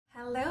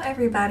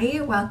everybody,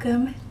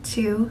 welcome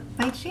to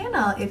my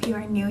channel. If you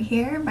are new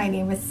here, my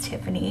name is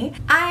Tiffany.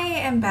 I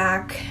am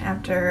back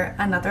after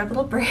another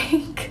little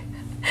break.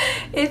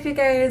 If you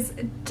guys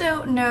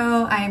don't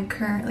know, I am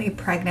currently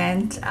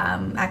pregnant,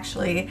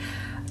 actually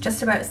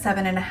just about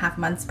 7.5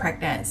 months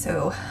pregnant,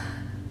 so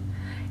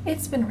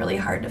it's been really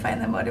hard to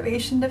find the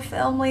motivation to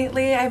film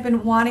lately. I've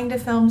been wanting to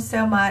film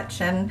so much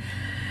and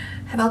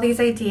have all these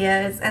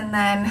ideas, and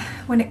then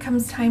when it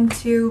comes time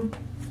to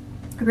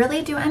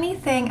really do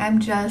anything, I'm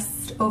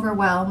just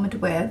overwhelmed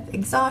with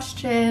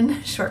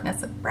exhaustion,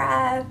 shortness of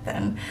breath,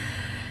 and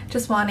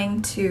just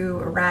wanting to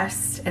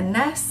rest and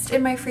nest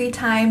in my free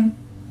time.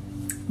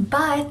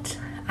 But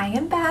I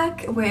am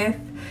back with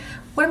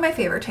one of my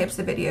favorite types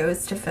of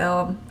videos to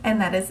film,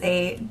 and that is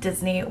a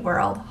Disney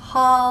World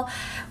haul.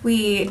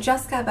 We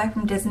just got back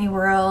from Disney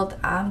World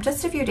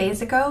just a few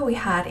days ago. We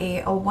had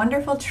a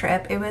wonderful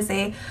trip. It was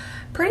a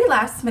pretty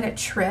last minute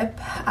trip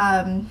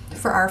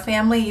for our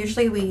family.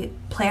 Usually we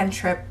plan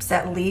trips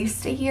at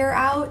least a year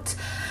out,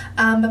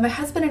 but my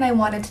husband and I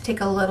wanted to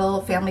take a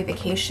little family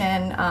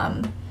vacation,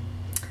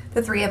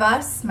 the three of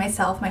us,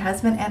 myself, my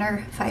husband, and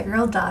our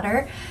 5-year-old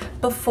daughter,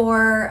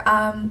 before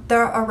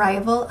the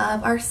arrival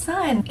of our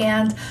son.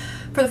 And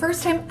for the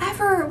first time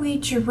ever, we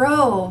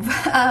drove.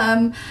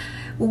 I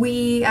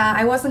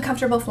wasn't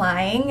comfortable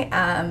flying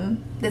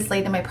this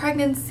late in my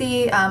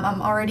pregnancy.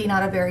 I'm already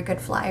not a very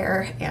good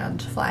flyer,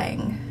 and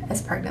flying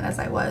as pregnant as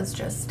I was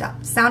just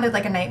sounded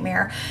like a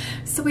nightmare.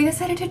 So we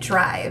decided to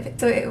drive.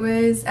 So it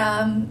was,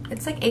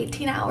 it's like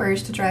 18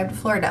 hours to drive to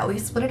Florida. We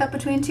split it up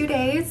between 2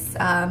 days,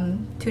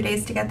 2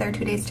 days to get there,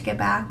 2 days to get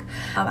back.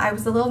 I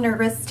was a little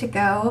nervous to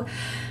go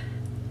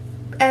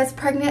as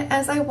pregnant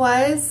as I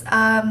was,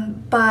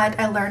 but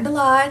I learned a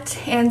lot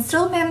and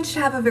still managed to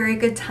have a very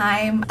good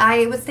time.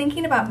 I was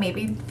thinking about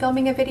maybe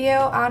filming a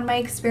video on my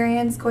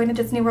experience going to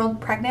Disney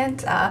World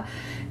pregnant,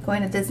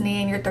 going to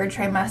Disney in your 3rd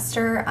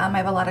trimester. I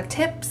have a lot of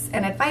tips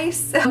and advice,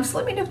 so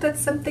let me know if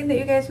that's something that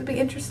you guys would be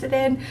interested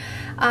in,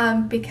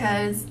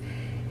 because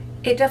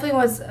it definitely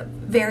was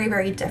very,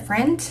 very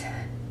different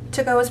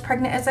to go as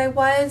pregnant as I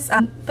was,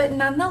 but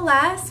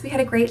nonetheless, we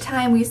had a great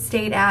time. We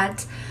stayed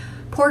at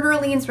Port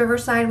Orleans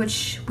Riverside,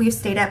 which we've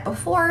stayed at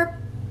before.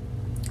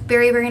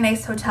 Very, very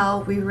nice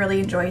hotel. We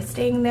really enjoy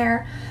staying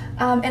there.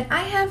 And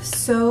I have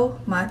so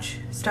much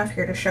stuff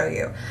here to show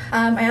you.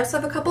 I also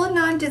have a couple of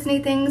non-Disney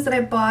things that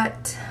I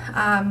bought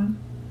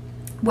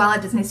while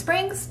at Disney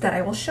Springs that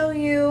I will show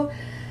you.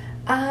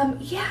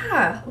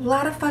 Yeah, a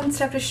lot of fun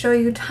stuff to show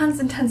you. Tons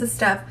and tons of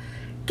stuff.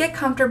 Get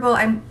comfortable.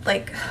 I'm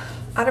like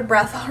out of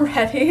breath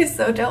already,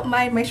 so don't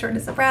mind my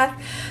shortness of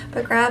breath,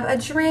 but grab a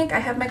drink. I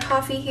have my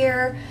coffee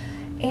here.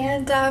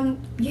 And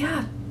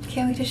yeah,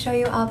 can't wait to show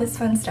you all this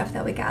fun stuff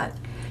that we got.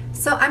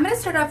 So I'm going to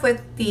start off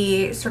with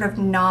the sort of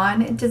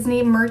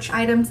non-Disney merch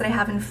items that I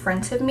have in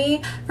front of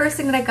me. First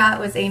thing that I got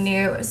was a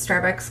new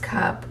Starbucks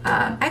cup.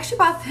 I actually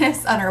bought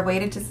this on our way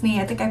to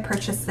Disney. I think I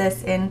purchased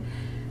this in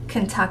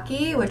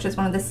Kentucky, which is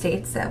one of the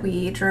states that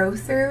we drove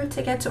through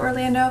to get to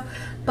Orlando.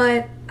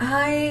 But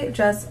I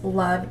just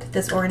loved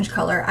this orange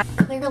color.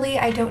 Clearly,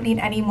 I don't need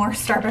any more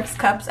Starbucks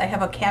cups. I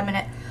have a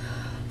cabinet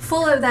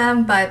full of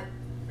them, but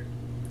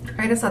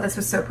I just thought this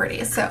was so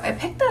pretty. So I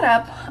picked that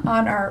up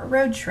on our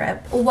road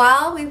trip.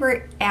 While we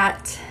were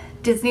at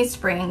Disney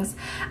Springs,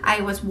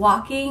 I was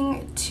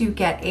walking to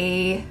get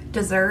a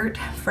dessert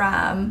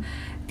from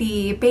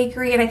the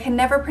bakery, and I can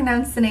never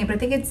pronounce the name, but I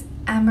think it's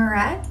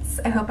Amarette's.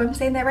 I hope I'm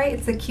saying that right.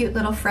 It's a cute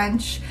little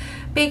French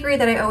bakery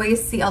that I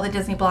always see all the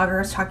Disney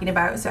bloggers talking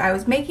about. So I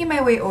was making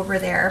my way over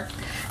there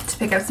to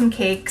pick up some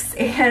cakes,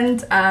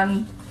 and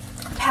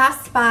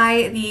passed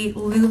by the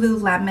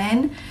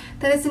Lululemon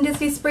that is in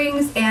Disney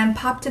Springs, and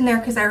popped in there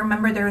because I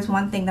remember there was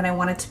one thing that I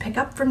wanted to pick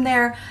up from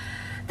there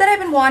that I've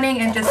been wanting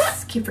and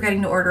just keep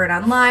forgetting to order it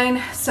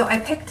online. So I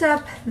picked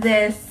up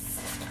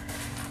this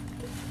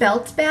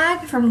belt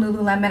bag from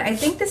Lululemon. I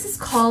think this is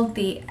called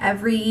the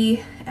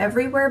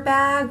Everywhere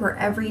bag or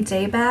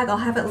Everyday bag. I'll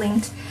have it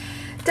linked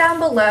down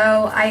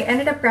below. I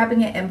ended up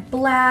grabbing it in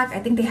black. I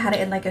think they had it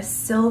in like a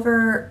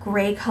silver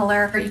gray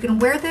color. You can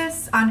wear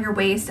this on your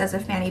waist as a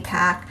fanny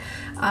pack.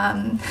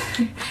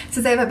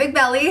 Since I have a big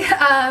belly,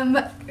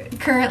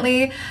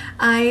 currently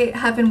I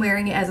have been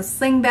wearing it as a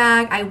sling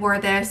bag. I wore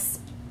this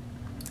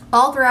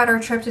all throughout our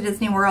trip to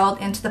Disney World,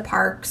 into the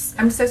parks.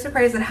 I'm so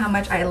surprised at how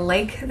much I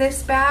like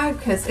this bag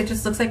because it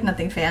just looks like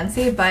nothing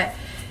fancy, but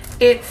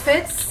it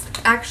fits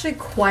actually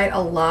quite a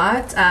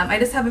lot. I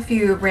just have a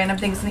few random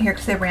things in here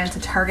because I ran to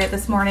Target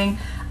this morning,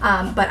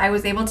 but I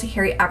was able to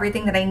carry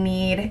everything that I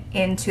need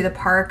into the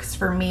parks.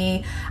 For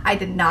me, I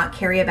did not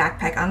carry a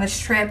backpack on this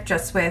trip,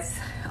 just with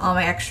all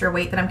my extra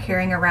weight that I'm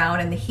carrying around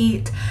and the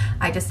heat.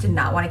 I just did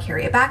not want to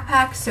carry a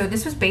backpack, so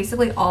this was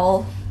basically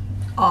all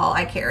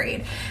I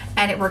carried,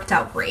 and it worked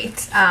out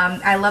great.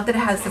 I love that it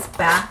has this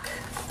back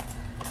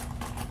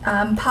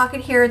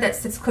pocket here that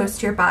sits close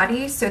to your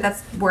body, so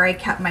that's where I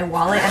kept my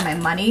wallet and my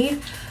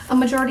money a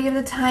majority of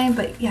the time.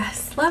 But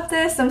yes, love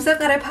this. I'm so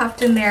glad I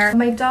popped in there.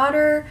 My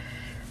daughter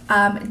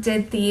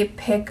did the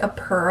Pick a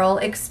Pearl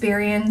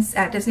experience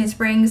at Disney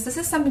Springs. This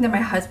is something that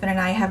my husband and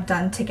I have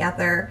done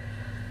together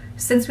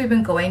since we've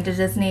been going to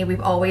Disney.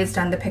 We've always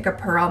done the Pick a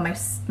Pearl.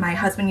 My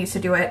husband used to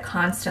do it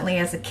constantly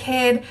as a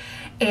kid,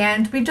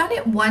 and we've done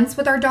it once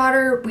with our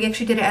daughter. We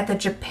actually did it at the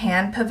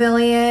Japan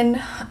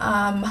Pavilion,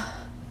 I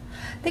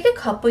think a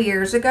couple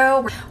years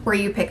ago, where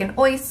you pick an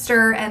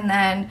oyster and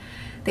then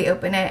they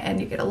open it and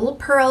you get a little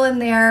pearl in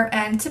there.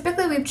 And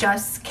typically we've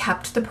just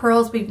kept the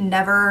pearls. We've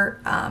never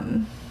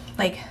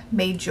like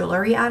made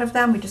jewelry out of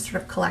them. We just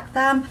sort of collect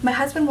them. My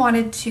husband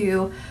wanted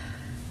to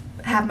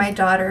have my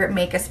daughter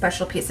make a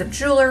special piece of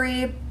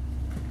jewelry.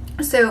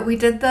 So we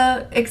did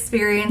the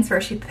experience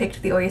where she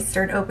picked the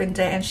oyster and opened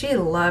it, and she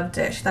loved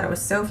it. She thought it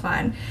was so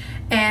fun.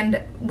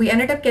 And we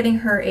ended up getting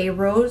her a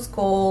rose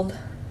gold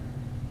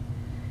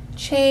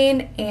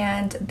chain,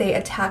 and they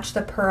attached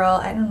the pearl,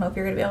 I don't know if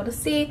you're gonna be able to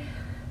see,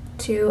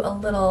 to a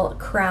little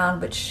crown,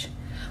 which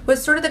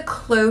was sort of the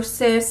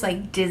closest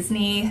like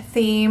Disney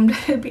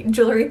themed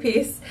jewelry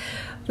piece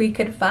we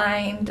could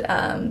find,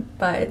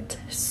 but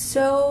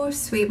so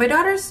sweet. My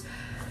daughter's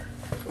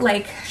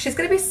like, she's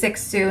gonna be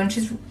 6 soon.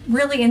 She's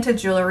really into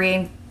jewelry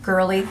and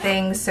girly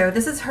things, so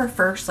this is her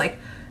first like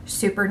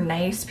super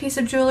nice piece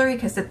of jewelry,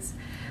 because it's,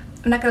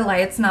 I'm not gonna lie,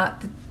 it's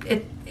not,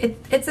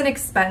 it's an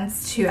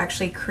expense to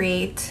actually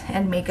create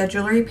and make a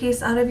jewelry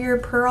piece out of your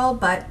pearl,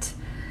 but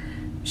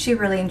she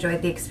really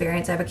enjoyed the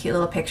experience. I have a cute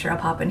little picture I'll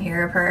pop in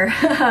here of her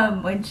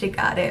when she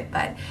got it,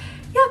 but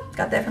yeah,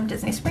 got that from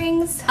Disney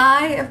Springs.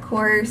 I, of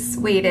course,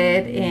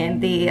 waited in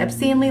the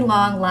obscenely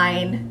long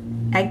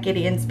line at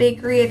Gideon's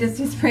Bakery at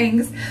Disney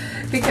Springs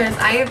because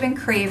I have been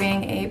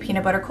craving a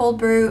peanut butter cold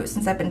brew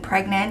since I've been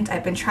pregnant.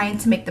 I've been trying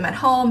to make them at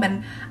home,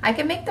 and I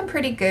can make them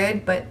pretty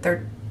good, but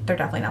they're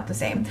definitely not the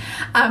same.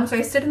 So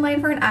I stood in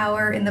line for an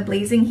hour in the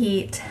blazing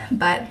heat,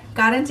 but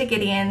got into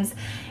Gideon's,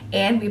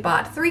 and we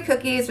bought 3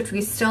 cookies, which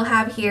we still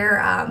have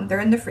here.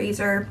 They're in the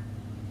freezer,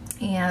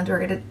 and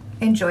we're gonna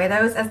enjoy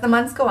those as the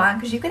months go on,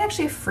 because you can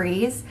actually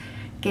freeze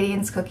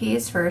Gideon's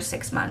cookies for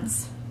 6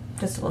 months.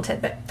 Just a little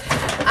tidbit.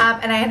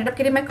 And I ended up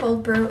getting my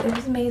cold brew. It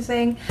was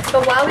amazing.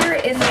 But while we were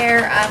in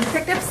there, we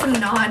picked up some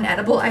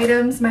non-edible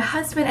items. My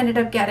husband ended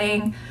up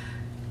getting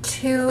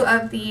 2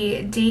 of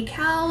the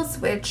decals,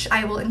 which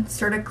I will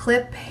insert a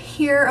clip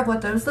here of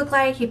what those look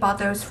like. He bought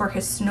those for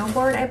his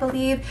snowboard, I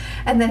believe.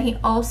 And then he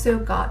also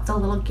got the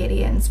little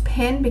Gideon's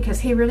pin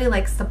because he really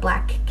likes the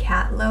black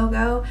cat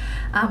logo.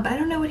 But I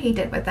don't know what he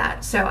did with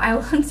that, so I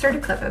will insert a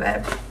clip of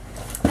it.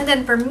 And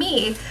then for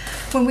me,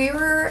 when we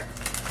were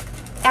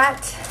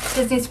at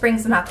Disney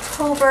Springs in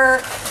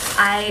October,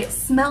 I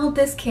smelled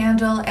this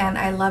candle and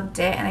I loved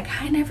it, and I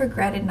kind of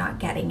regretted not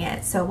getting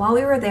it. So while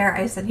we were there,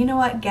 I said, you know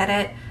what, get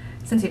it.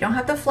 Since you don't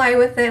have to fly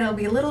with it, it'll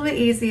be a little bit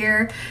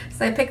easier.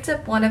 So I picked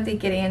up one of the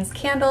Gideon's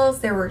candles.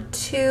 There were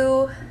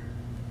 2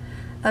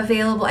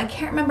 available. I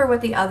can't remember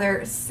what the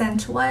other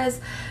scent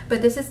was,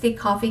 but this is the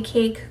coffee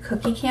cake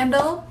cookie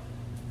candle,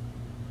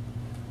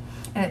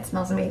 and it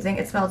smells amazing.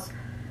 It smells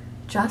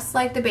just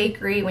like the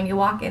bakery when you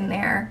walk in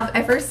there.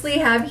 I firstly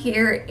have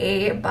here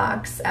a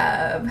box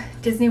of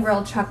Disney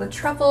World chocolate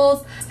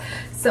truffles.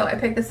 So I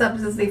picked this up.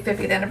 This is the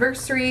 50th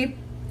anniversary.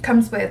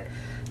 Comes with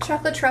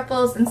chocolate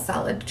truffles and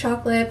solid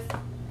chocolate.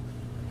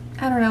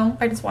 I don't know,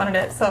 I just wanted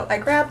it, so I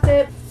grabbed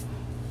it.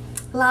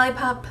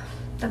 Lollipop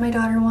that my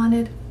daughter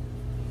wanted.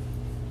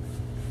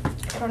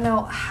 I don't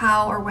know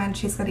how or when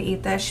she's gonna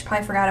eat this. She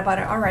probably forgot about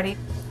it already.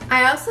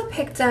 I also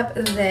picked up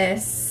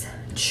this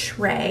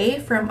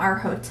tray from our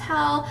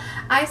hotel.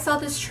 I saw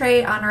this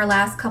tray on our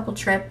last couple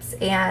trips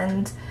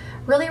and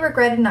really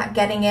regretted not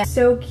getting it.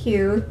 So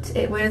cute.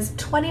 It was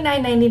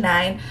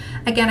 $29.99.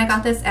 Again, I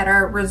got this at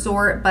our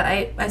resort, but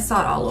I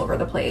saw it all over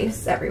the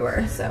place,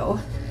 everywhere, so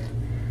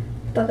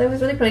I thought that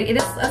was really pretty. It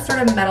is a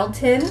sort of metal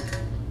tin,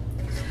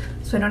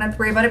 so I don't have to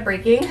worry about it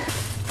breaking.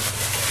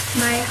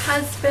 My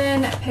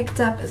husband picked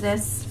up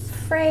this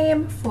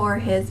frame for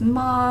his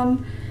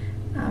mom.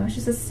 It's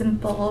just a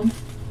simple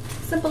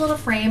little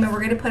frame, and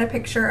we're gonna put a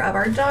picture of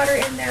our daughter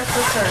in there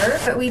for her.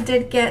 But we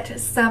did get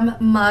some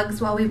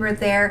mugs while we were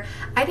there.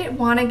 I didn't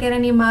want to get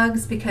any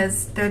mugs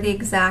because they're the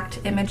exact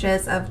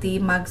images of the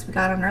mugs we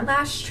got on our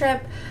last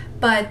trip,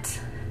 but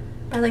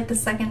by like the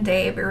second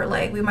day we were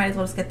like, we might as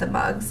well just get the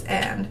mugs,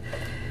 and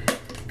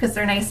because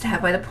they're nice to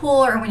have by the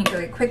pool or when you go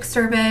get quick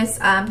service.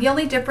 The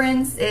only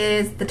difference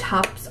is the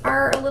tops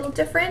are a little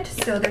different,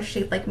 so they're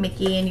shaped like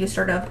Mickey and you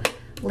sort of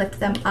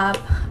lift them up.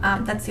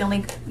 That's the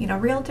only, you know,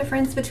 real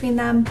difference between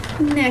them.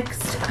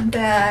 Next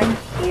bag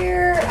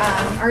here,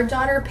 our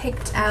daughter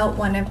picked out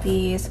one of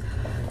these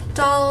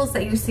dolls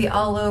that you see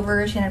all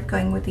over. She ended up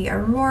going with the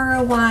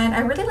Aurora one. I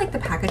really like the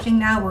packaging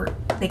now where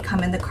they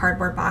come in the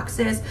cardboard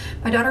boxes.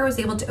 My daughter was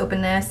able to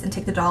open this and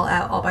take the doll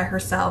out all by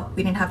herself.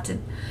 We didn't have to,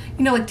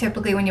 you know, like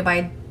typically when you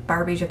buy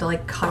Barbies you have to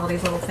like cut all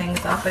these little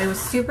things off, but it was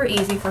super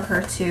easy for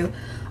her to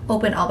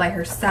open all by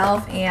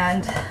herself.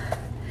 And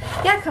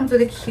yeah, it comes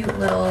with a cute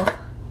little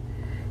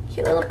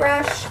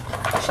brush.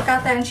 She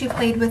got that and she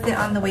played with it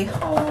on the way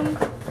home.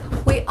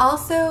 We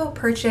also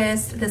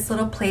purchased this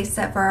little play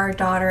set for our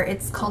daughter.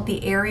 It's called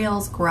the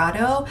Ariel's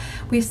Grotto.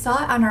 We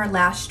saw it on our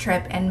last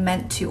trip and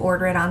meant to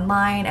order it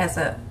online as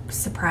a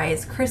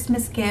surprise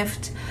Christmas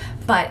gift,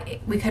 but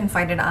we couldn't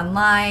find it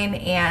online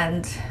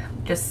and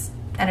just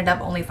ended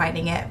up only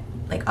finding it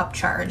like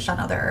upcharged on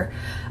other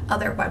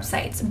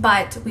websites.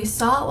 But we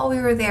saw it while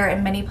we were there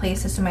in many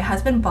places, so my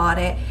husband bought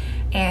it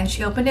and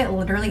she opened it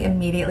literally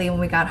immediately when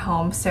we got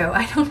home, so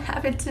I don't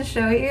have it to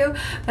show you,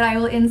 but I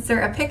will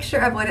insert a picture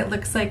of what it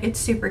looks like. It's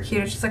super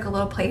cute. It's just like a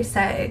little play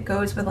set. It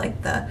goes with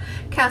like the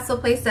castle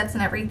play sets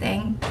and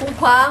everything.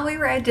 While we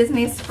were at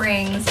Disney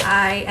Springs,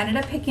 I ended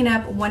up picking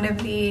up one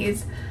of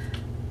these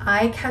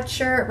eye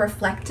catcher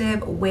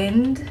reflective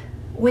wind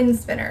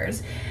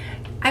spinners.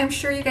 I'm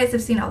sure you guys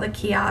have seen all the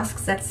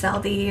kiosks that sell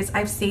these.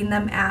 I've seen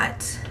them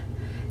at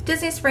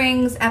Disney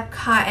Springs,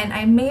 Epcot, and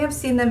I may have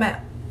seen them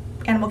at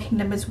Animal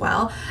Kingdom as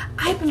well.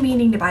 I've been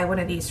meaning to buy one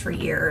of these for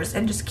years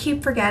and just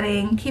keep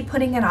forgetting, keep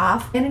putting it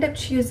off. I ended up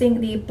choosing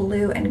the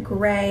blue and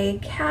gray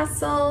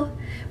castle,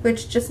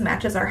 which just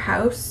matches our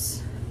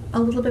house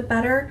a little bit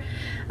better.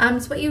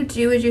 So what you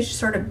do is you just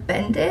sort of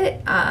bend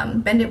it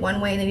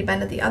one way and then you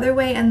bend it the other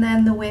way, and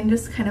then the wind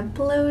just kind of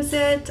blows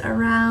it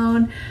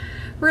around.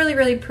 Really,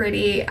 really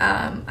pretty.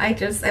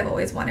 I've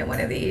always wanted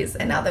one of these,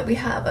 and now that we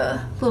have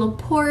a little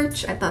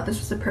porch, I thought this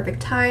was a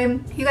perfect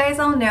time. You guys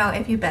all know,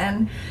 if you've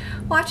been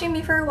watching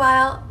me for a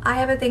while, I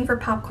have a thing for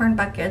popcorn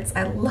buckets.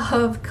 I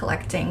love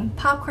collecting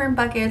popcorn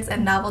buckets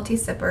and novelty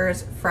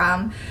sippers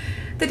from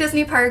the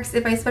Disney parks,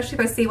 especially if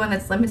I see one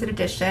that's limited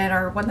edition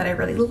or one that I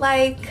really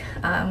like.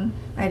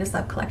 I just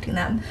love collecting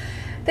them.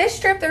 This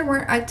trip, there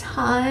weren't a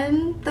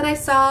ton that I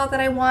saw that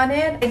I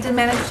wanted. I did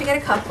manage to get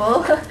a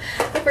couple.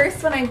 The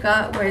first one I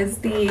got was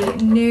the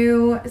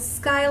new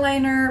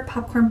Skyliner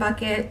popcorn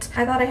bucket.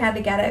 I thought I had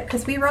to get it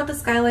because we rode the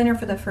Skyliner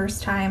for the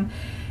first time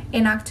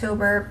in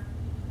October,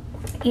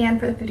 and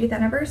for the 50th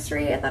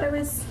anniversary, I thought it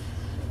was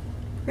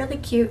really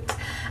cute. It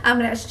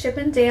has Chip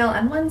and Dale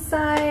on one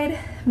side,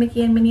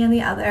 Mickey and Minnie on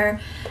the other,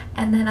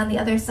 and then on the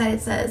other side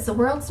it says the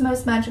world's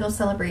most magical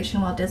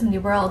celebration, Walt Disney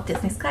World,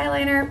 Disney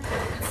Skyliner.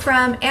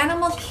 From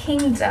Animal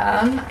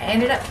Kingdom, I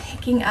ended up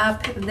picking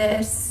up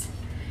this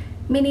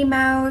Minnie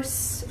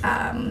Mouse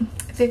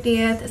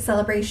 50th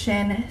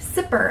celebration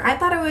sipper. I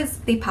thought it was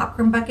the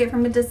popcorn bucket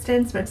from a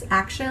distance, but it's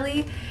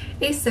actually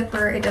a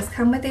sipper. It does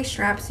come with a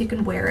strap so you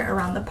can wear it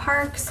around the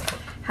parks.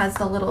 Has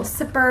the little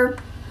sipper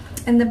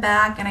in the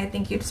back, and I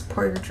think you just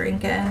pour your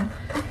drink in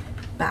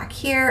back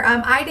here.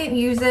 I didn't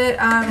use it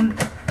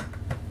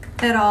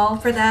at all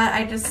for that.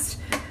 I just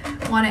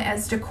want it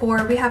as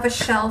decor. We have a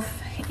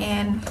shelf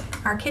in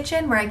our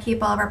kitchen where I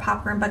keep all of our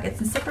popcorn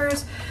buckets and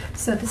sippers,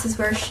 so this is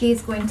where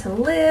she's going to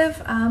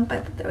live.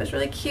 But that was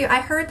really cute.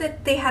 I heard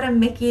that they had a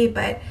Mickey,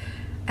 but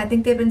I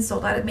think they've been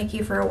sold out of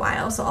Mickey for a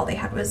while, so all they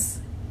had was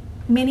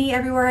Minnie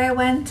everywhere I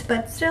went,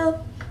 but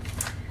still,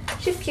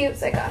 she's cute,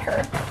 so I got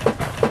her.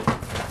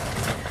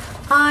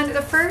 On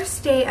the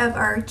first day of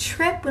our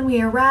trip, when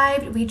we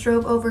arrived, we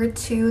drove over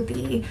to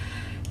the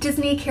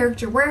Disney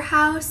Character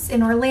Warehouse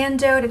in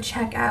Orlando to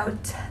check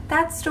out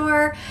that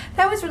store.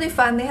 That was really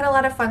fun. They had a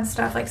lot of fun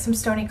stuff like some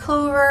Stony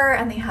Clover,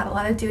 and they had a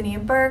lot of Dooney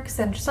and Burks,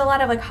 and just a lot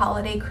of like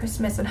holiday,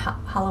 Christmas, and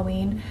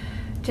Halloween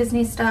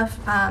Disney stuff.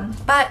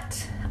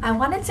 But I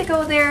wanted to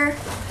go there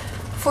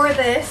for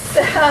this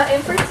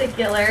in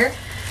particular,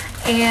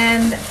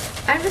 and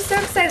I'm just so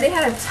excited. They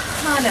had a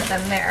ton of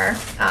them there.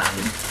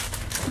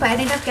 But I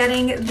ended up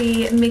getting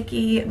the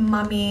Mickey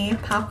Mummy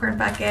popcorn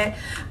bucket.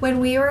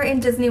 When we were in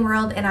Disney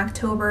World in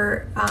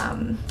October,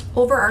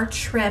 over our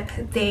trip,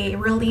 they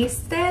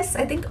released this,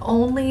 I think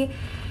only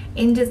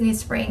in Disney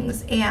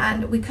Springs,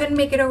 and we couldn't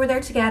make it over there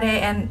to get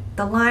it, and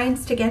the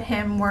lines to get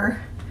him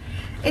were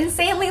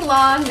insanely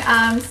long,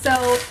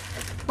 so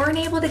weren't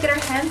able to get our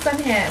hands on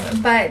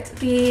him. But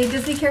the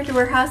Disney Character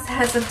Warehouse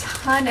has a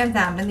ton of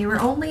them, and they were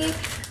only, I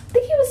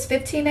think it was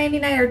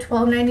 $15.99 or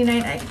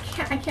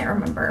 $12.99. I can't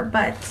remember,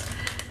 but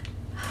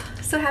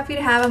so happy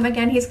to have him.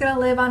 Again, he's gonna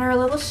live on our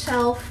little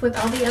shelf with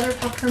all the other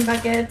popcorn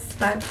buckets,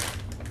 but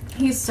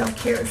he's so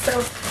cute.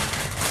 So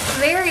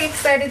very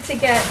excited to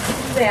get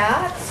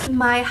that.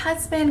 My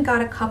husband got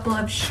a couple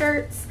of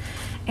shirts,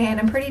 and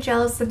I'm pretty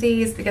jealous of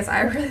these because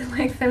I really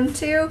like them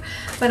too.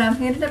 But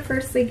he ended up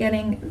firstly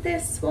getting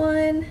this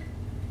one,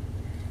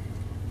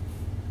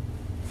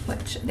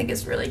 which I think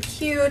is really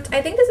cute.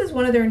 I think this is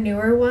one of their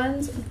newer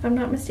ones, if I'm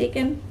not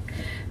mistaken.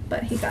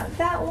 But he got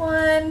that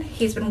one.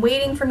 He's been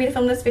waiting for me to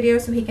film this video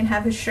so he can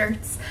have his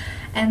shirts.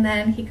 And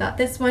then he got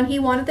this one. He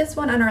wanted this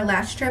one on our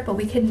last trip, but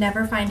we could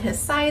never find his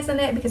size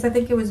in it because I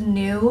think it was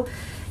new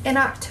in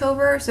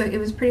October, so it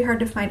was pretty hard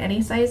to find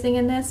any sizing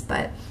in this,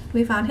 but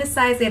we found his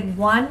size. They had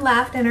one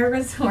left in our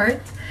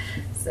resort,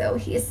 so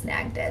he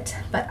snagged it.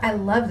 But I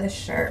love this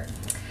shirt.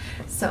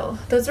 So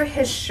those are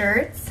his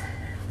shirts.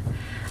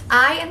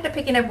 I ended up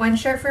picking up one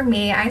shirt for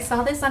me. I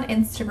saw this on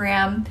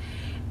Instagram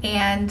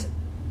and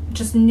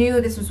just knew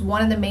this was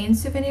one of the main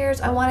souvenirs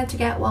I wanted to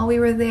get while we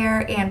were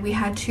there, and we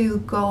had to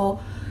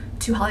go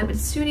to Hollywood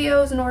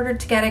Studios in order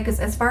to get it, because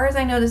as far as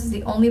I know, this is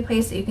the only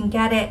place that you can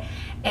get it.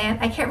 And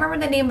I can't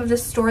remember the name of the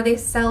store they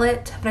sell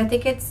it, but I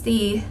think it's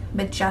the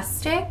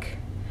Majestic,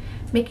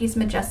 Mickey's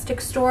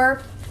Majestic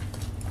store,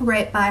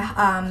 right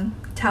by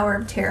Tower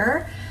of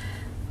Terror.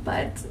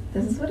 But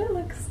this is what it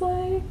looks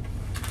like.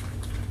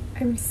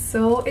 I'm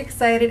so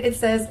excited. It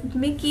says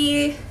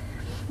Mickey's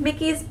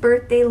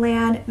Birthday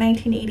Land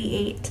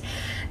 1988.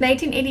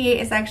 1988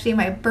 is actually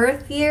my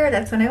birth year.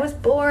 That's when I was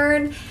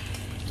born.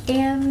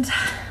 And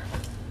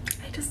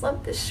I just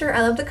love this shirt.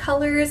 I love the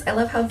colors. I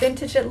love how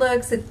vintage it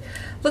looks. It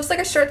looks like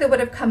a shirt that would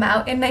have come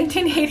out in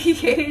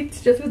 1988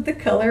 just with the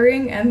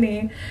coloring and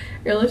the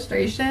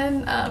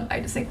illustration. I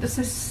just think this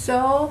is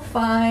so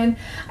fun.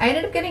 I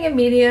ended up getting a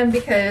medium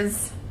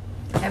because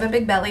I have a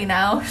big belly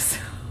now, so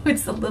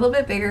it's a little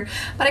bit bigger,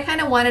 but I kind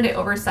of wanted it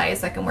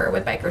oversized so I can wear it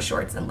with biker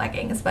shorts and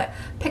leggings. But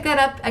pick that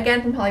up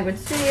again from Hollywood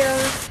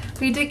Studios.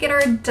 We did get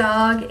our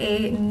dog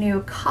a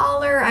new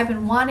collar. I've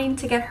been wanting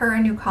to get her a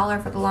new collar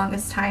for the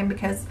longest time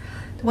because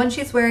the one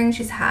she's wearing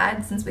she's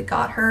had since we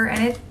got her,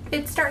 and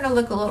it's starting to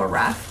look a little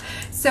rough.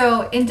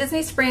 So in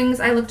Disney Springs,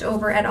 I looked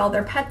over at all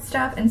their pet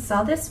stuff and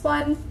saw this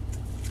one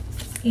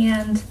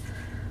and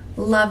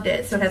loved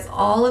it. So it has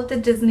all of the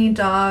Disney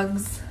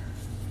dogs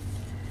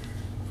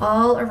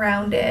all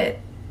around it.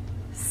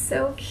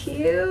 So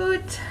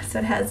cute. So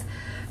it has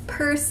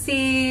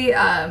Percy,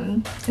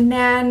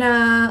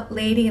 Nana,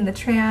 Lady and the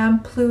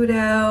Tramp,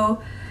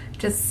 Pluto,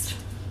 just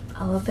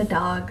all of the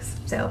dogs.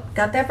 So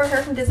got that for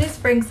her from Disney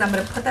Springs. So I'm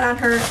gonna put that on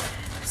her as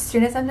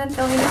soon as I'm done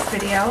filming this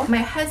video. My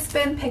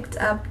husband picked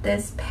up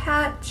this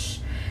patch.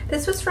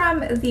 This was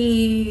from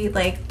the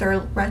their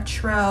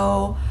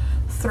retro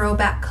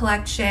throwback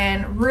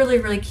collection.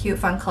 Really cute,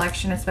 fun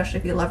collection, especially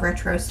if you love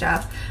retro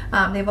stuff.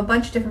 They have a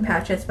bunch of different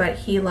patches, but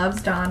he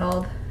loves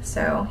Donald,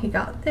 so he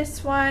got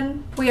this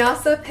one. We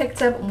also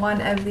picked up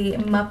one of the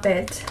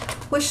Muppet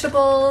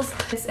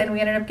Wishables, and we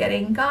ended up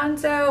getting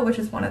Gonzo, which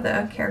is one of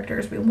the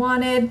characters we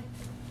wanted.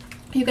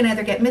 You can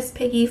either get Miss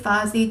Piggy,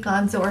 Fozzie,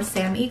 Gonzo, or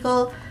Sam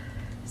Eagle.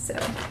 So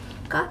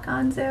got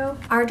Gonzo.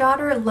 Our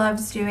daughter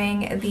loves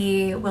doing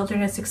the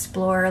Wilderness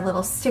Explorer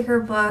little sticker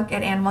book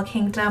at Animal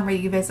Kingdom, where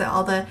you visit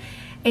all the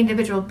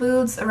individual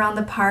booths around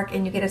the park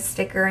and you get a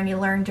sticker and you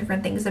learn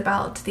different things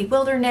about the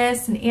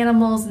wilderness and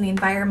animals and the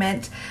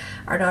environment.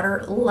 Our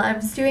daughter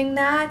loves doing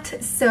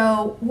that.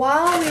 So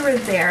while we were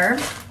there,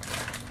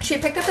 she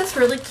picked up this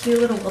really cute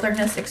little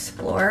Wilderness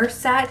Explorer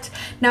set.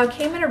 Now it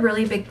came in a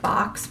really big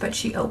box, but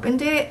she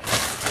opened it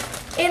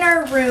in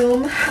our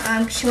room.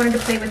 She wanted to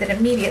play with it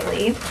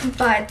immediately,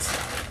 but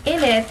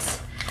in it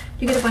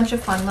you get a bunch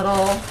of fun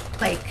little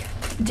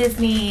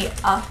Disney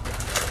up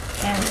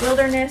and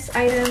wilderness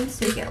items.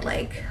 So you get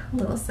a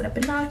little set of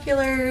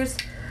binoculars,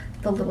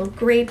 the little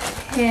grape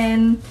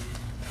pin,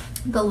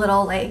 the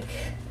little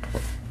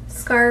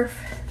scarf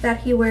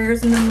that he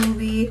wears in the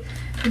movie,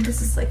 and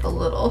this is a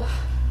little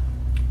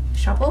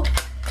shovel.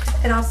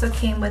 It also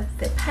came with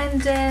the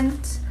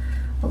pendant,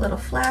 a little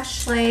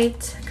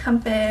flashlight,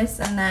 compass,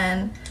 and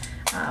then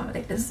I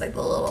think this is the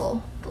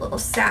little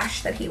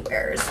sash that he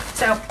wears.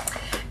 So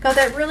got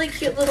that really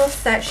cute little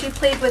set. She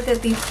played with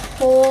it the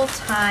whole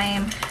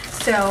time.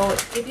 So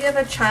if you have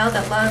a child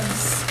that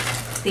loves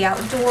the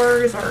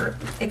outdoors or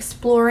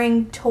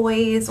exploring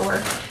toys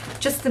or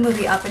just the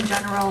movie Up in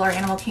general or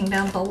Animal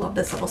Kingdom, they'll love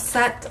this little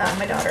set.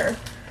 My daughter,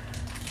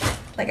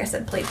 like I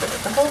said, played with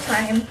it the whole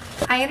time.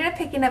 I ended up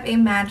picking up a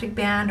magic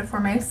band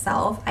for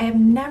myself. I have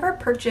never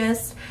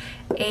purchased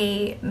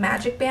a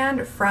magic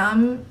band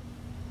from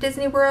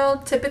Disney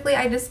World. Typically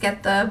I just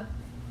get the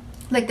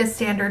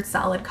standard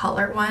solid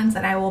colored ones,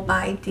 and I will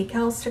buy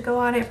decals to go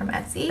on it from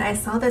Etsy. I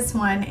saw this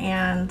one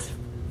and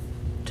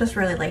just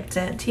really liked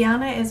it.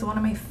 Tiana is one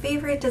of my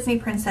favorite Disney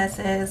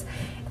princesses,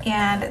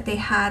 and they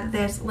had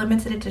this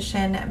limited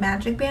edition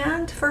magic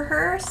band for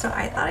her, so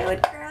I thought I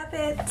would grab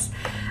it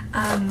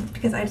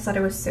because I just thought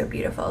it was so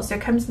beautiful. So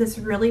it comes in this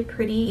really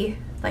pretty,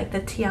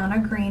 the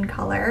Tiana green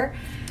color.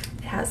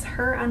 It has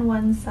her on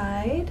one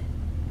side,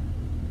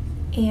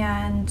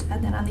 and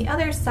then on the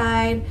other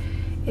side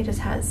it just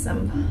has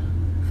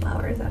some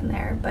flowers on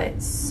there,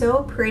 but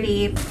so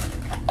pretty.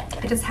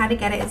 I just had to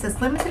get it. It says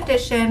limited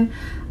edition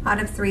out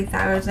of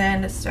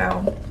 3,000,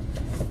 so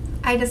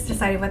I just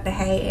decided what the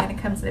hey, and it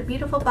comes in a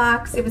beautiful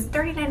box. It was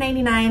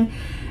 $39.99,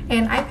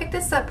 and I picked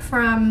this up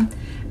from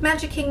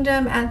Magic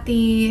Kingdom at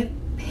the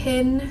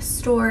pin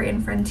store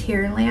in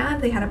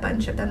Frontierland. They had a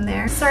bunch of them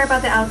there. Sorry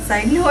about the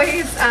outside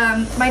noise.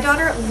 My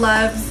daughter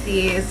loves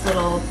these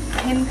little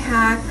pin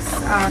packs,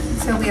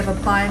 so we have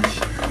a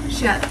bunch.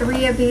 She got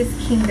 3 of these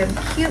Kingdom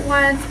Cute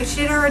ones.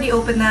 She had already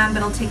opened them, but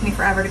it'll take me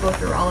forever to go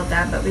through all of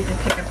them, but we can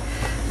pick up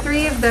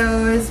 3 of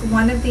those.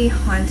 One of the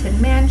Haunted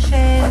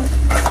Mansion.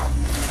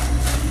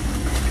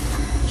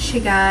 She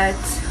got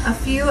a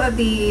few of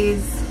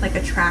these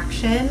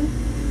attraction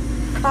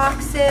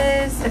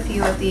boxes, a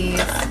few of these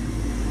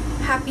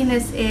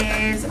Happiness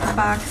Is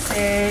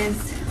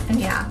boxes, and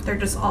yeah, they're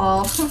just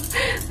all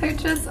they're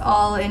just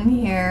all in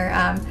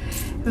here.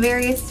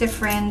 Various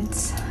different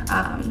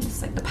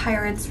just the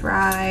Pirates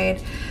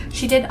ride,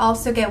 She did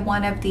also get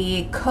one of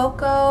the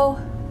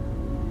Coco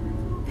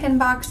pin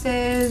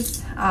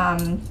boxes.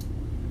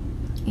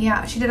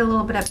 Yeah, she did a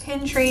little bit of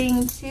pin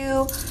trading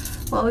too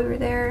while we were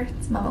there.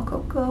 It's Mama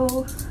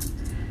Coco.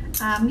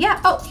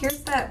 Yeah, oh,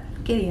 here's that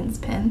Gideon's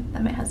pin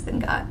that my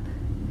husband got.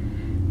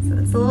 So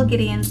it's a little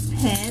Gideon's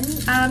pin.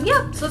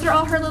 Yeah, so those are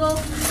all her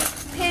little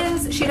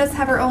pins. She does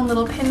have her own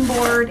little pin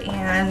board,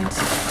 and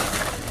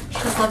she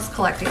just loves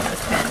collecting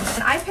those pins.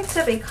 And I picked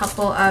up a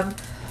couple of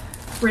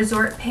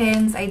resort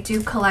pins. I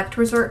do collect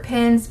resort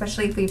pins,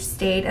 especially if we've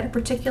stayed at a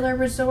particular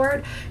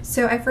resort.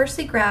 So I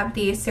firstly grabbed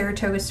the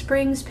Saratoga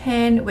Springs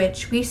pin,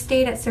 which we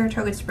stayed at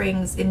Saratoga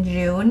Springs in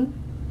June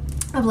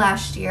of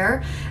last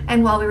year,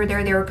 and while we were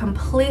there, they were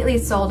completely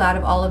sold out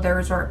of all of their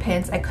resort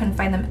pins. I couldn't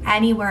find them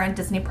anywhere on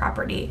Disney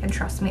property, and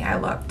trust me, I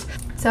looked.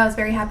 So I was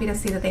very happy to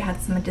see that they had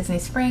some at Disney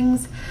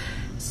Springs,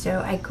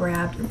 so I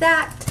grabbed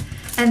that.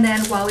 And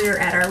then while we were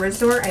at our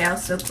resort, I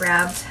also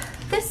grabbed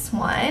this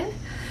one,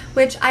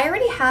 which I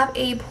already have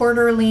a Port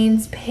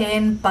Orleans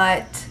pin,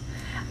 but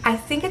I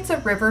think it's a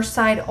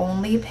Riverside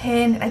only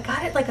pin. I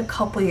got it like a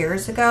couple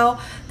years ago.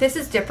 This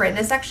is different.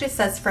 This actually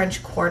says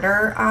French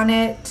Quarter on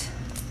it.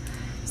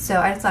 So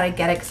I just thought I'd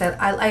get it because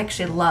I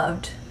actually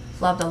loved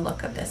the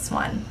look of this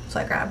one. So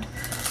I grabbed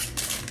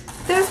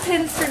those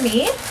pins for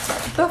me.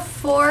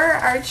 Before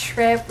our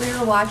trip, we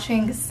were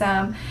watching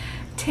some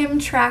Tim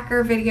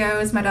Tracker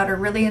videos. My daughter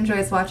really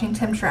enjoys watching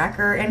Tim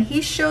Tracker, and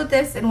he showed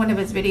this in one of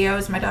his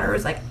videos. My daughter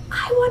was like,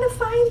 I want to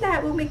find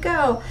that when we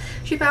go.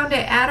 She found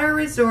it at our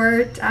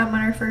resort on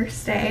our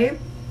first day,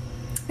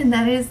 and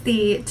that is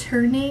the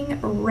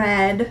Turning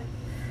Red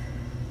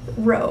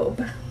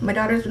robe. My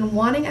daughter's been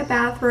wanting a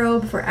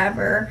bathrobe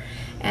forever,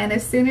 and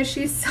as soon as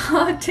she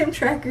saw Tim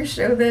Tracker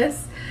show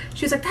this,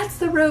 she was like, that's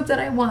the robe that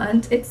I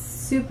want. It's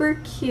super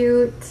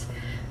cute,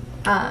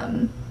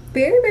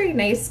 very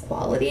nice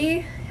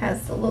quality.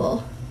 Has the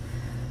little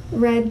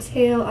red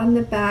tail on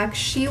the back.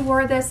 She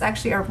wore this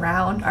actually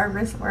around our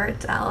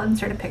resort. I'll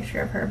insert a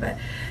picture of her, but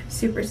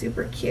super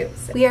cute.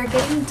 So we are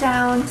getting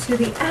down to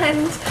the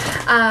end.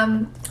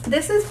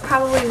 This is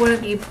probably one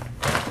of the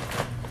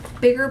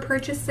bigger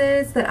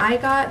purchases that I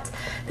got.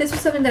 This was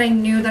something that I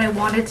knew that I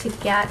wanted to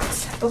get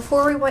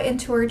before we went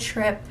into our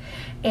trip,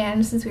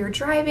 and since we were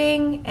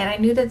driving and I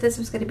knew that this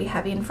was going to be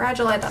heavy and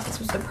fragile, I thought this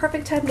was the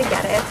perfect time to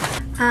get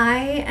it.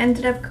 I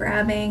ended up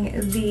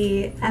grabbing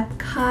the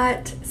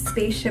Epcot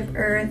Spaceship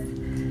Earth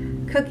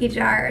cookie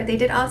jar. They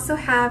did also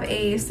have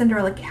a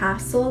Cinderella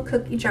Castle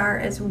cookie jar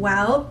as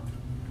well,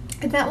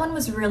 and that one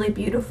was really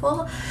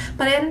beautiful,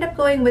 but I ended up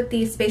going with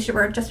the Spaceship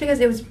Earth just because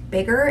it was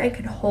bigger and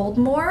could hold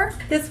more.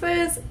 This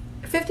was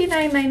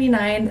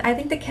 $59.99. I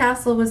think the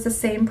castle was the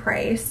same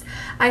price.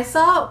 I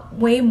saw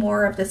way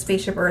more of the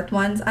Spaceship Earth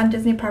ones on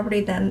Disney property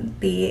than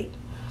the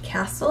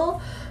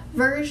castle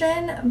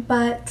version,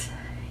 but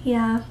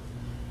yeah,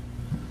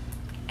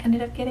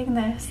 ended up getting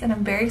this, and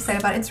I'm very excited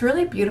about it. It's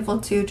really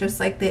beautiful too, just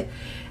like the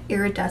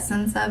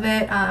iridescence of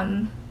it.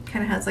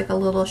 Kind of has like a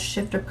little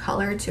shift of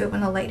color to it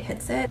when the light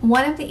hits it.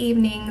 One of the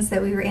evenings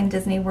that we were in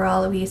Disney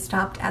World, we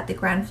stopped at the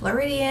Grand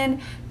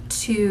Floridian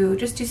to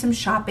just do some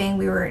shopping.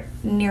 We were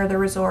near the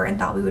resort and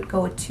thought we would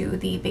go to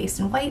the Base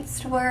and White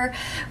store,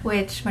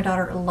 which my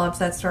daughter loves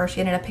that store. She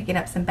ended up picking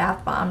up some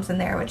bath bombs in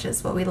there, which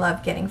is what we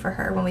love getting for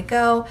her when we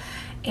go.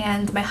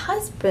 And my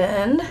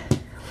husband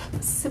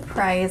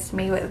surprised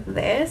me with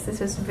this. This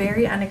was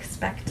very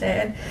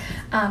unexpected,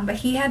 but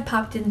he had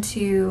popped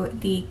into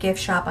the gift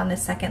shop on the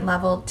second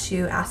level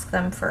to ask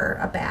them for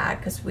a bag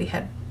because we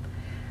had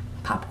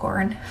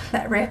popcorn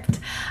that ripped,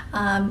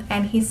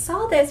 and he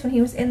saw this when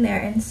he was in there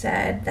and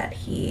said that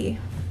he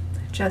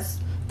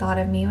just thought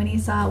of me when he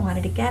saw it,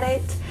 wanted to get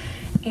it,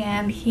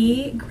 and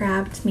he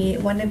grabbed me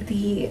one of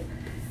the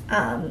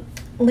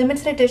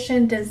limited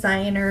edition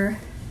designer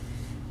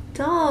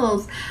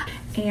dolls,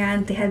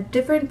 and they had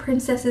different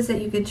princesses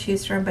that you could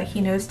choose from, but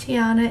he knows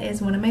Tiana is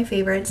one of my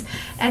favorites,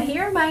 and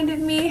he reminded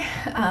me,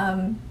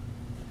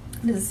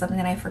 this is something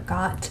that I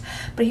forgot,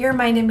 but he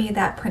reminded me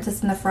that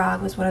Princess and the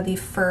Frog was one of the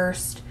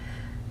first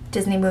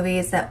Disney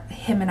movies that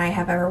him and I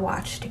have ever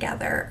watched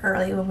together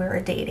early when we were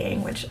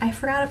dating, which I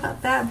forgot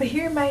about that, but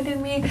he reminded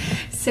me.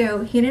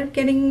 So he ended up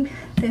getting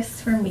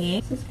this for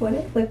me. This is what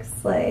it looks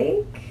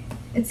like.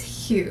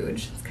 It's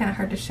huge. It's kind of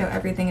hard to show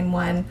everything in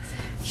one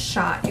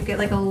shot. You get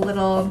like a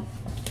little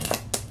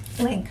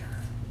like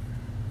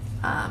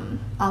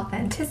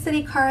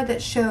authenticity card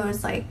that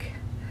shows like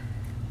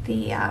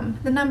the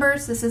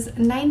numbers. This is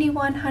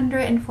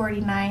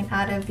 9149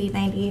 out of the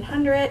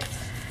 9800.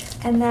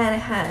 And then it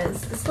has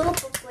this little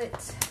booklet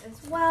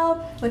as well,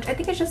 which I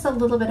think is just a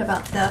little bit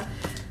about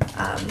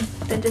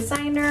the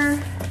designer.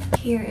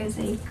 Here is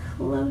a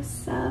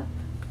close-up.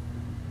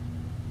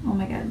 Oh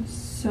my god,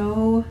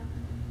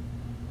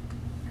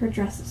 her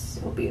dress is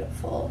so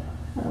beautiful.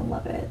 I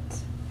love it.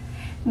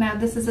 Now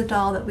this is a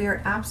doll that we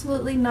are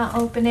absolutely not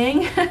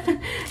opening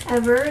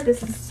ever.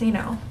 This is, you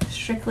know,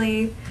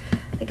 strictly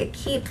like a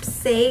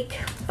keepsake,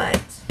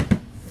 but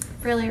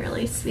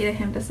really sweet of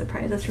him to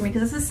surprise us for me,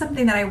 because this is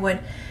something that I would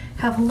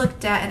have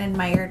looked at and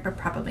admired but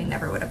probably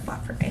never would have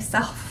bought for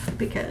myself,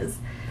 because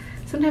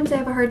sometimes I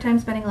have a hard time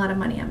spending a lot of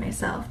money on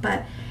myself.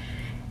 But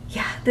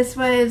yeah, this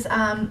was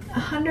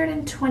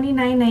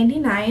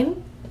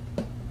 $129.99.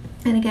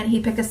 And again, he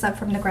picked us up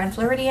from the Grand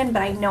Floridian,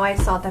 but I know I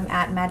saw them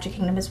at Magic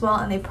Kingdom as well,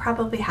 and they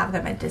probably have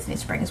them at Disney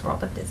Springs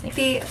World of Disney.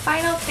 The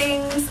final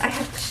things I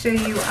have to show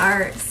you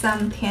are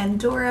some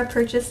Pandora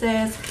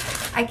purchases.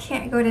 I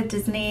can't go to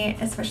Disney,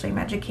 especially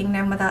Magic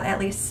Kingdom, without at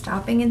least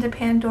stopping into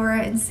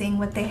Pandora and seeing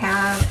what they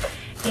have.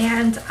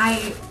 And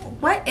I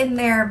went in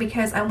there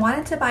because I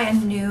wanted to buy a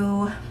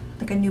new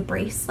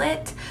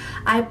bracelet.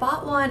 I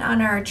bought one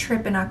on our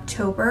trip in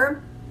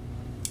October.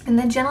 And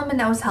the gentleman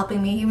that was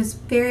helping me, he was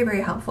very,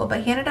 very helpful,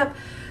 but he ended up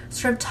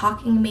sort of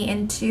talking me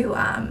into,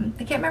 I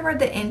can't remember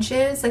the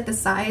inches, like the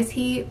size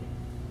he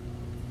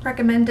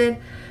recommended,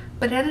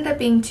 but it ended up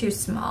being too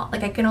small.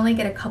 Like I can only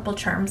get a couple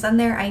charms on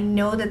there. I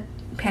know that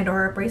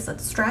Pandora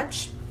bracelets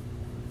stretch,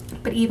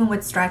 but even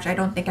with stretch, I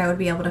don't think I would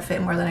be able to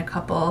fit more than a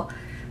couple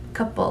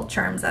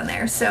charms on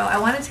there. So I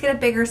wanted to get a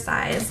bigger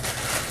size.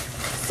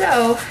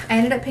 So I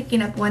ended up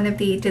picking up one of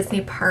the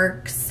Disney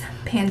Parks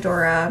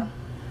Pandora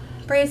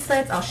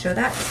bracelets. I'll show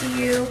that to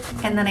you.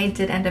 And then I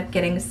did end up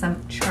getting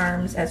some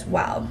charms as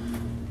well.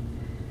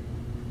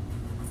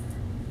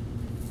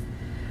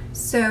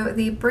 So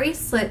the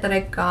bracelet that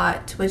I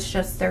got was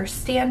just their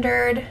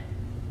standard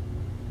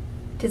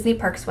Disney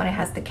Parks one. It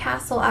has the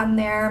castle on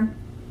there,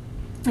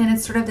 and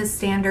it's sort of the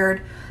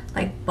standard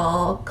like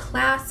ball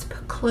clasp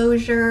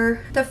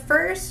closure. The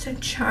first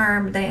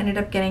charm that I ended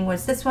up getting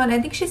was this one.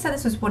 I think she said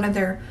this was one of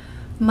their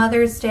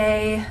Mother's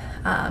Day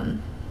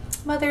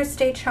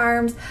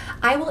charms.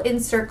 I will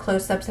insert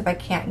close-ups if I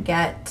can't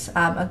get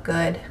a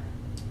good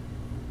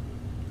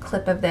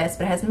clip of this,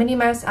 but it has Minnie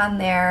Mouse on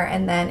there,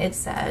 and then it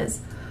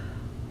says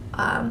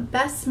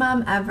best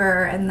mom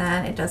ever, and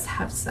then it does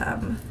have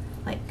some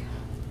like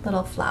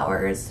little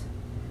flowers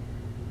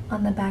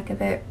on the back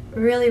of it.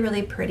 Really,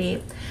 really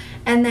pretty.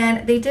 And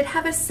then they did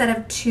have a set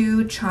of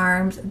 2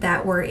 charms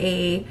that were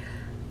a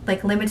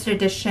like limited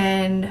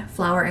edition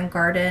Flower and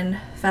Garden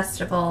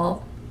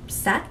Festival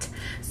set.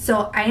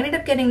 So I ended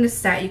up getting the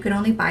set. You can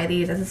only buy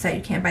these as a set.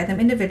 You can't buy them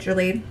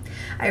individually.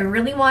 I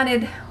really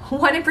wanted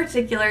one in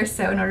particular,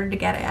 so in order to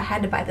get it, I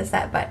had to buy the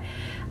set. But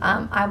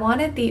I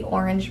wanted the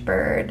orange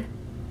bird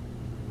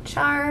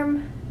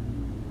charm.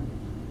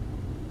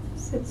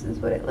 So this is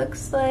what it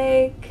looks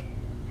like.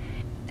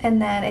 And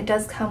then it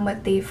does come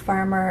with the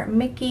Farmer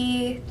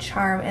Mickey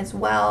charm as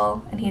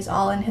well, and he's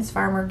all in his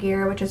farmer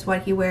gear, which is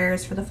what he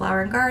wears for the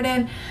Flower and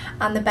Garden.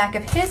 On the back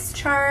of his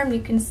charm,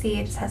 you can see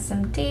it just has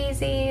some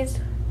daisies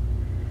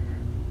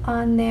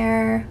on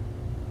there.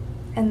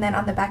 And then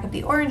on the back of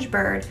the orange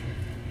bird,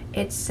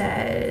 it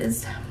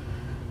says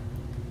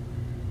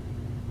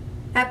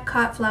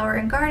Epcot Flower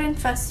and Garden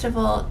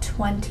Festival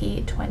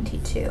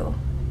 2022.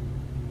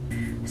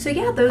 So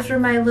yeah, those were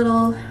my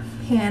little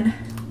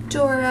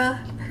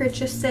Pandora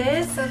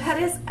purchases. So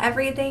that is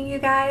everything, you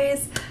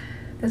guys.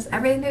 That's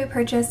everything that we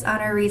purchased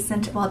on our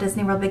recent Walt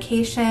Disney World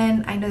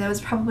vacation. I know that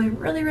was probably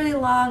really, really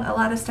long, a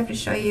lot of stuff to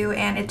show you,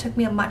 and it took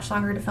me a much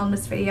longer to film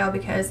this video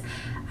because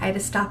I had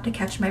to stop to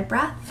catch my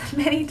breath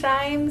many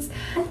times.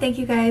 Thank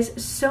you guys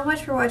so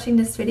much for watching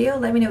this video.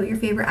 Let me know what your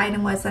favorite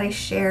item was that I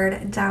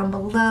shared down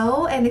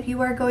below. And if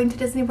you are going to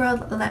Disney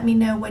World, let me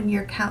know when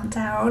your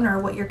countdown or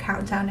what your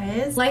countdown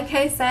is. Like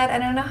I said, I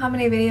don't know how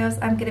many videos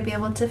I'm gonna be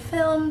able to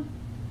film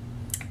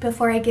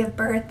before I give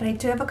birth, but I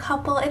do have a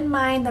couple in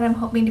mind that I'm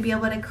hoping to be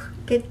able to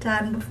get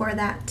done before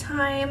that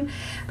time.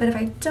 But if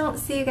I don't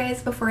see you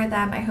guys before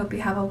then, I hope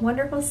you have a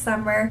wonderful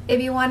summer.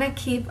 If you want to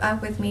keep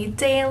up with me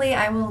daily,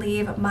 I will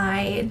leave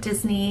my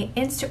Disney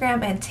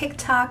Instagram and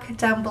TikTok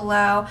down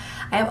below.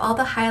 I have all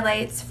the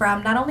highlights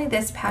from not only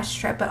this past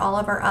trip, but all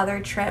of our other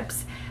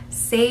trips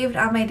saved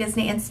on my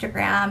Disney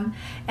Instagram.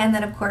 And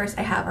then of course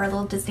I have our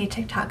little Disney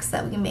TikToks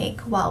that we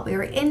make while we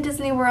were in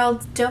Disney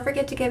World. Don't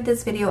forget to give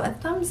this video a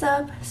thumbs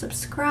up,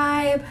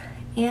 subscribe,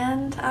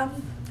 and I'll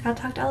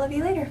talk to all of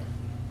you later.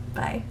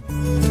 Bye.